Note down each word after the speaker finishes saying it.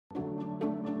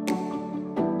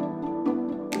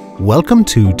Welcome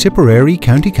to Tipperary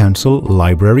County Council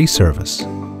Library Service.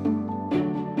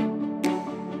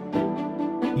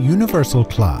 Universal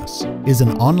Class is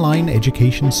an online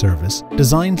education service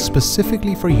designed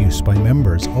specifically for use by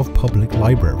members of public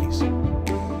libraries.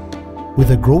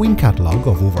 With a growing catalogue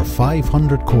of over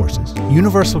 500 courses,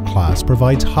 Universal Class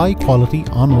provides high-quality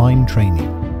online training.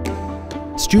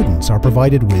 Students are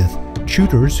provided with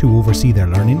tutors who oversee their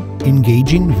learning,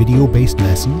 engaging video-based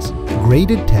lessons,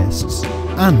 graded tests,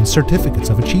 and certificates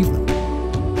of achievement.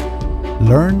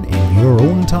 Learn in your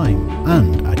own time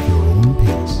and at your own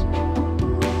pace.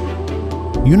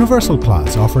 Universal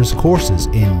Class offers courses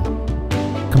in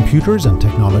computers and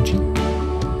technology,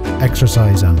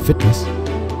 exercise and fitness,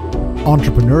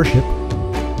 entrepreneurship,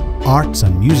 arts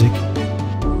and music,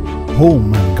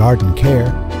 home and garden care,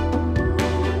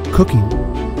 cooking,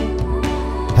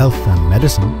 health and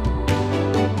medicine,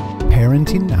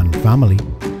 parenting and family,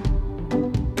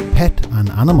 pet and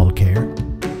animal care,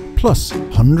 plus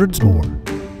hundreds more.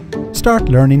 Start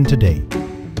learning today.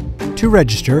 To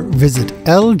register, visit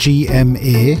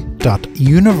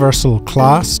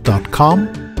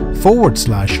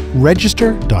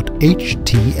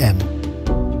lgma.universalclass.com/register.htm.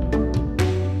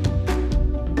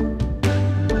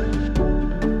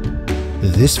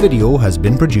 This video has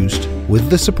been produced with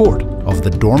the support of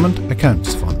the Dormant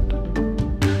Accounts Fund.